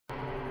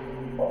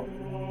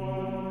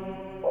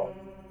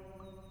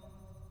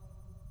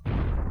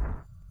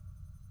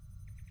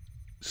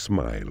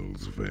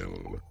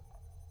Smilesville.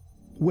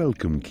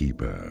 Welcome,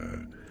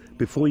 Keeper.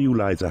 Before you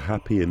lies a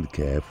happy and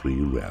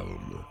carefree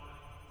realm.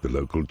 The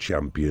local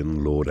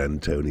champion, Lord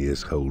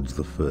Antonius, holds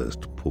the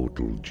first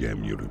portal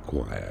gem you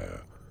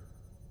require.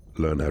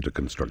 Learn how to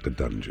construct a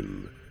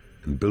dungeon,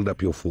 and build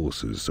up your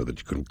forces so that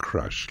you can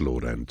crush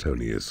Lord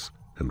Antonius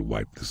and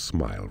wipe the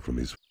smile from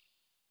his...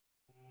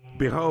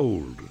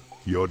 Behold,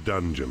 your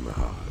dungeon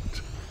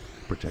heart.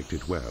 Protect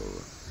it well,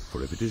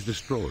 for if it is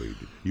destroyed,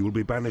 you will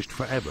be banished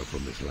forever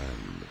from this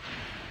land.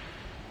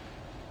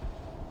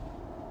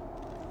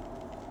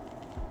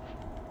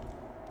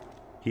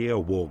 Here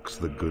walks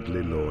the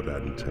goodly Lord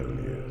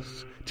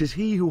Antonius. 'Tis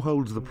he who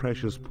holds the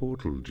precious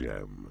portal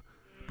gem,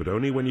 but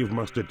only when you've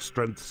mustered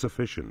strength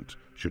sufficient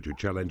should you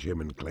challenge him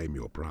and claim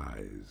your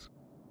prize.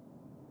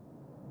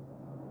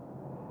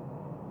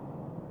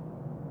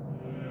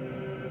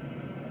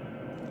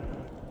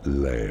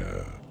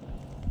 Lair.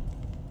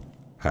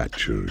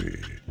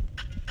 Hatchery.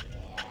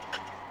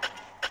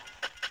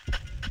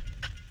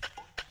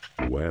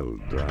 Well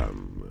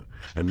done.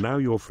 And now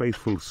your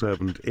faithful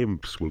servant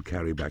Imps will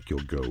carry back your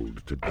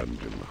gold to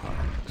Dungeon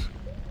Heart.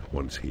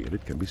 Once here,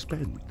 it can be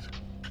spent.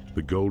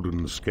 The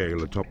golden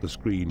scale atop the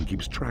screen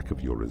keeps track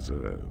of your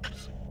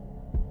reserves.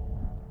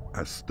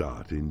 A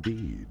start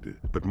indeed,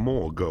 but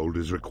more gold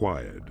is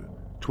required.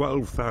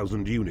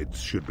 12,000 units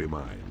should be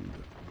mined.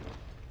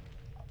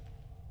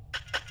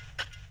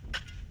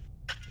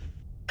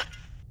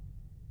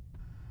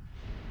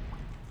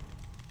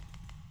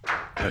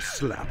 A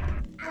slap.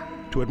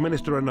 To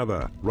administer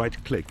another,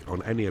 right-click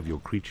on any of your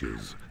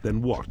creatures,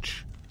 then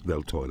watch.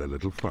 They'll toil a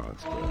little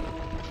faster,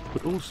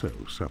 but also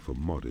suffer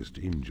modest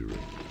injury.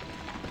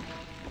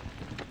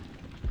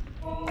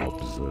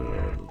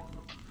 Observe.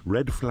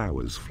 Red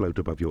flowers float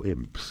above your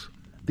imps.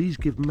 These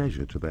give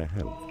measure to their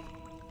health.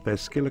 Their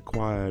skill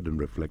acquired and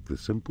reflect the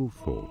simple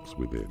thoughts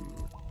within.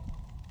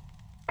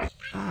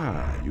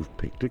 Ah, you've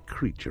picked a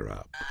creature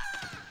up.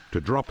 To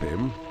drop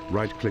him,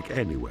 right-click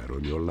anywhere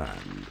on your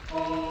land.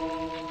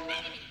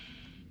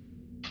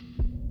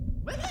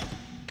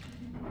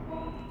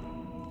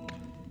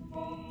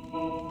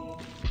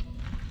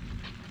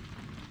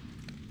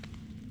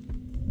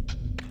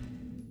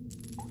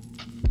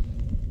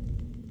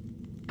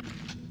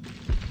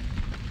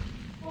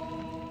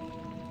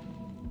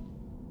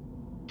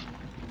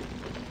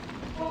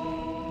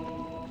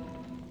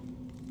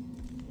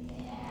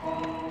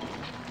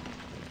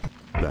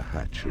 The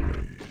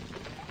hatchery.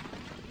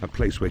 A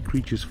place where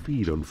creatures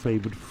feed on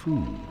favored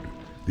food.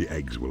 The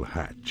eggs will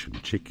hatch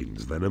and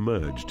chickens then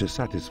emerge to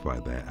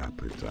satisfy their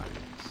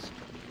appetites.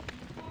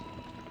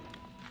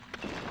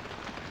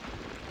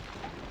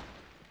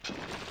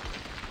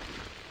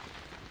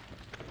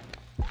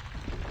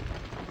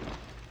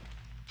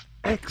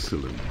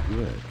 Excellent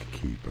work,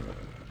 Keeper.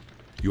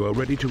 You are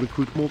ready to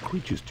recruit more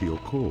creatures to your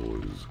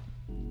cause.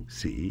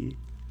 See?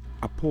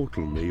 A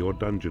portal near your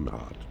dungeon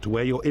heart to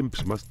where your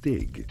imps must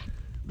dig.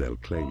 They'll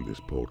claim this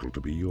portal to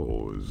be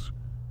yours.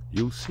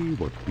 You'll see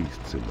what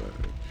beasts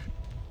emerge.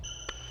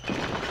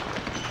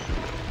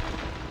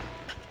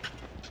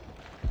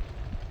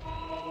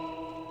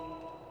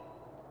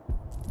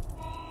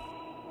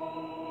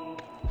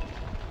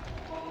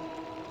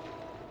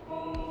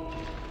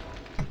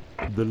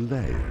 The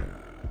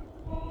Lair.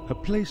 A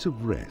place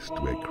of rest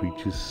where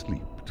creatures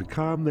sleep to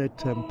calm their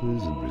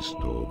tempers and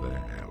restore their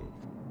health.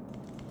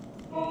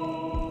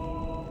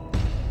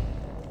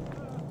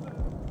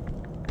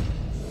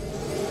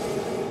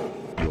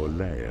 Your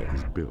lair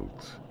is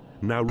built.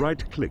 Now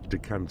right-click to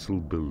cancel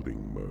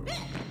building mode.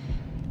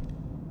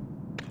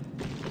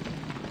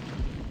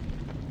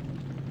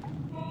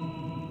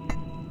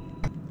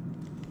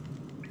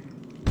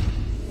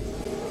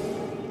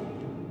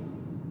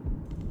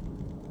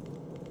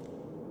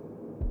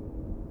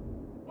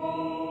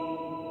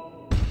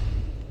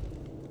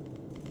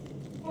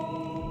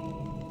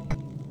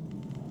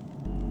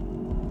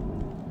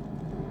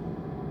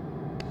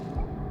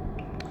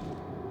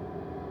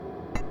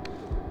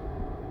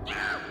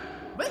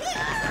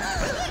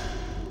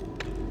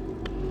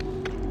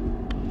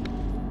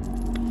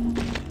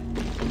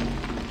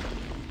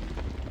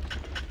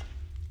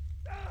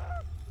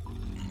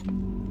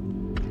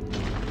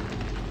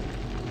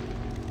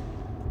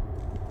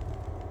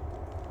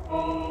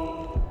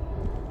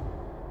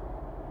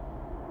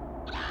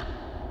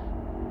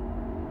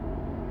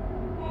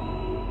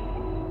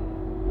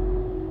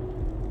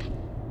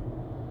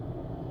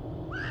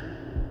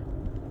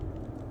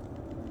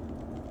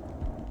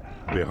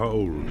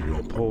 Behold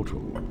your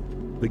portal,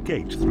 the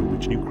gate through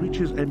which new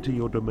creatures enter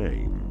your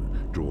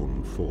domain,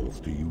 drawn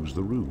forth to use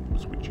the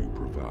rooms which you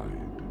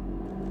provide.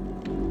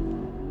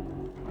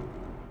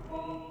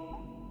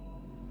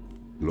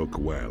 Look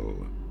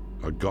well,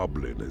 a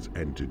goblin has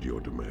entered your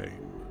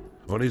domain.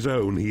 On his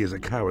own, he is a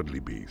cowardly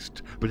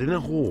beast, but in a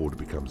horde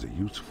becomes a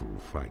useful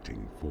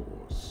fighting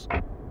force.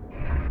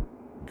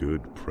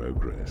 Good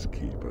progress,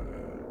 Keeper.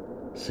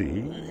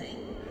 See?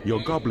 Your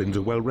goblins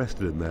are well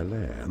rested in their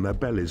lair, and their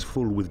bellies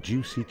full with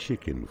juicy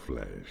chicken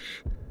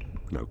flesh.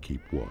 Now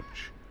keep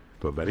watch,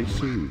 for very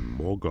soon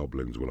more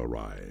goblins will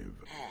arrive,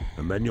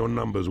 and then your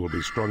numbers will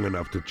be strong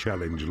enough to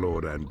challenge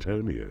Lord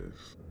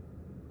Antonius.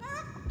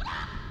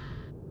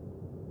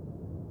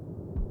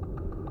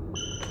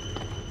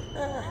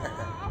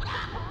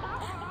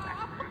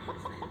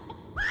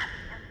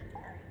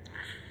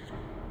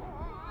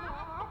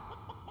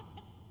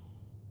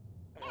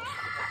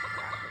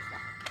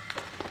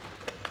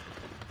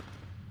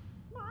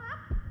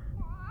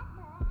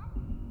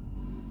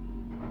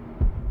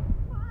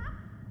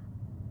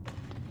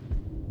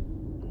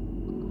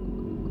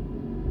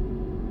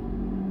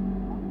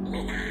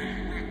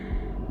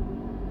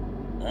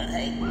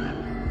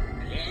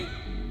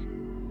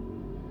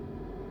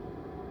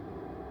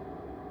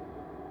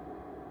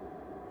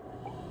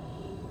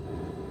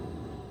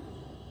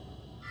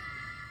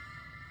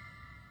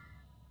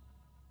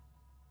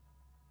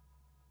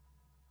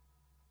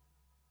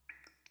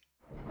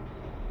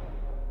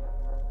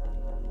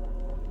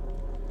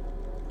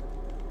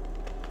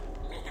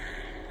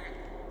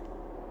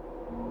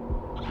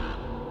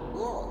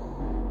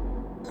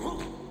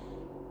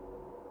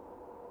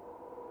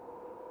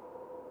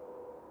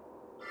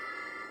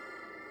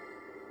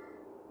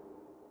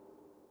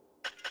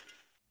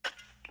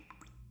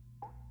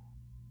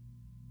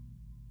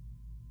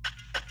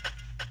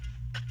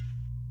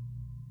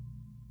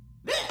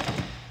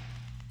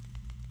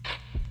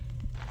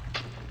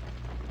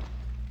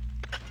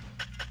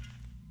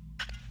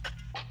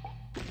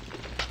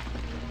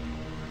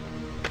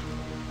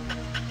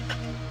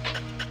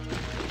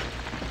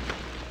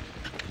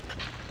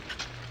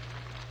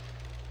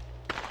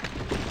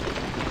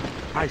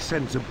 I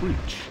sense a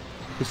breach.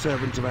 The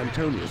servants of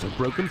Antonius have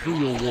broken through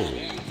your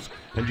walls,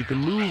 and you can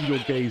move your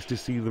gaze to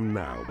see them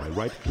now by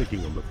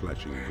right-clicking on the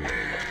flashing blade.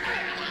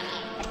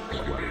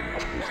 Don't worry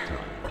not this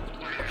time,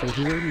 for it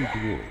is only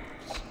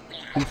dwarves,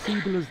 who,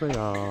 feeble as they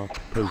are,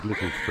 pose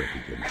little threat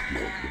against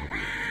your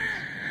goblins.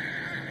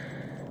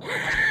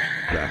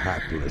 The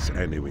hapless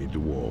enemy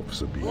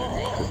dwarfs are being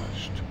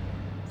crushed.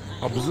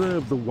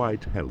 Observe the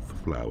white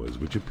health flowers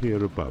which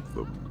appear above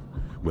them.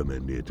 When they're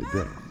near to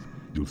death,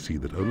 you'll see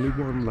that only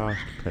one last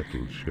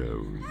petal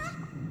shows.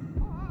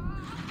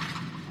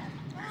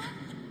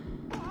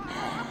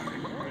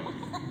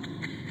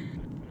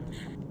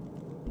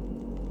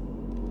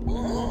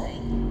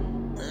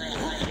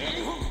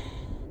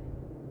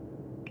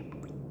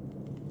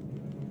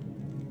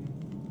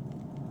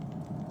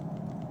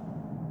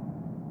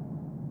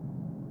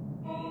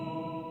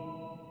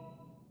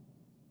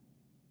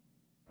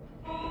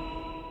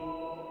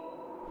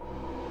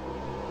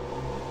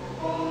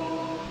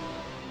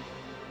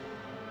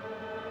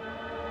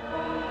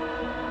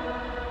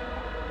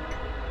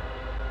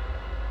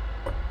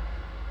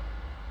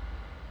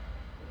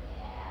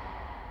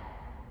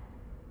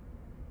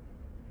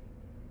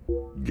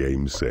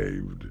 Game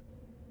saved.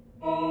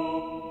 Your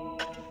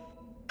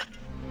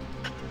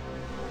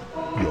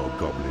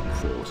goblin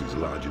force is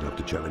large enough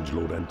to challenge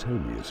Lord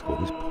Antonius for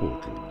his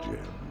portal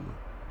gem.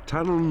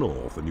 Tunnel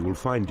north and you will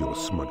find your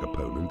smug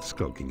opponent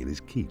skulking in his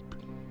keep.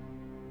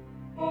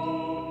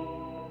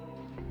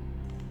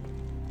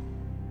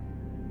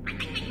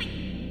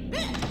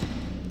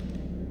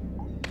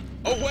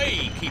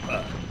 Away,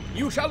 Keeper!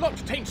 You shall not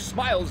taint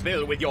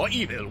Smilesville with your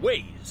evil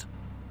ways!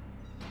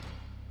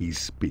 He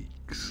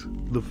speaks,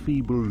 the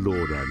feeble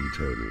Lord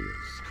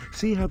Antonius.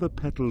 See how the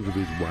petals of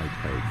his white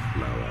health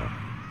flower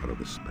are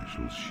of a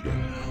special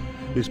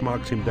shape. This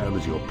marks him down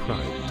as your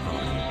prime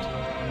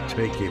target.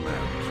 Take him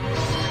out.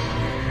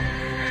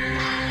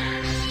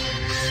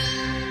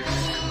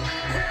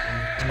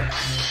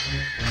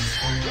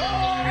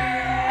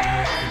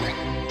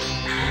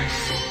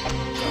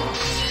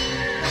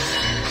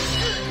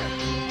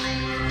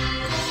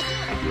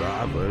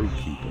 Bravo,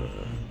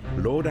 Keeper.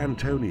 Lord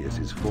Antonius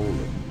is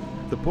fallen.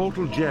 The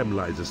portal gem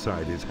lies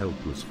aside his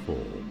helpless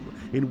form,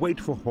 in wait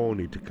for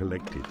Horny to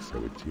collect it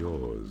so it's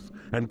yours.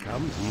 And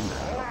comes he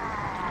now.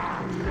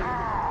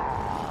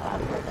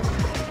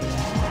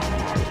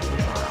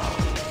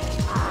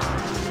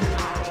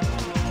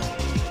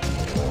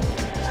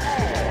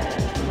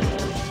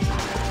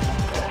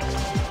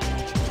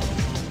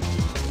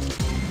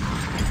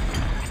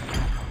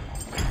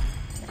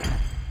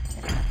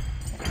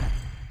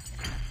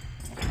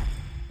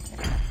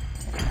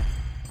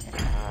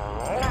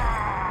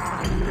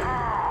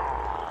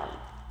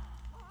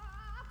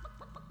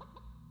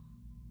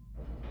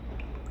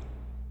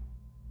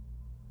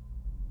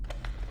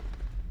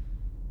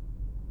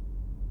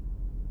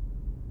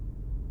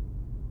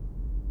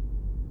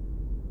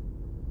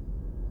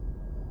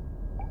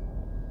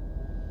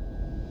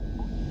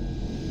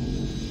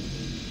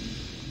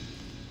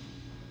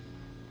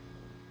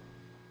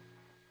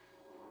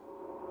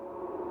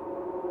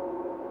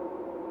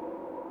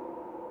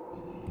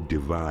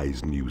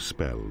 Devise new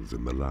spells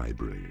in the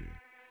library.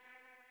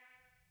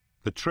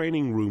 The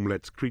training room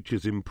lets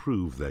creatures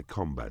improve their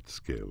combat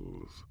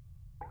skills.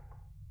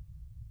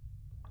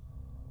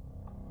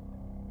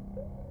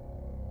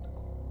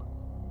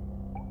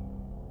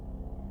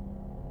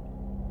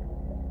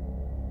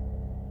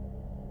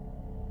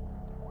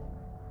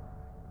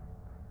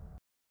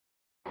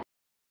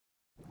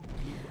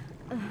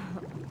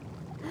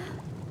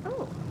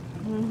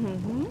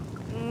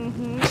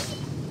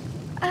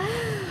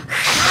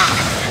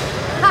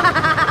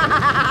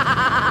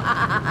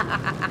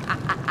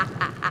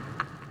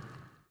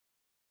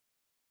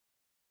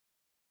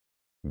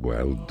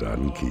 Well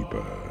done,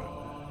 Keeper.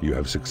 You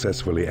have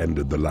successfully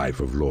ended the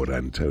life of Lord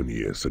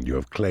Antonius, and you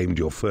have claimed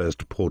your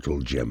first portal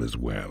gem as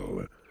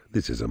well.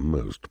 This is a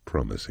most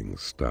promising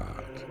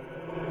start.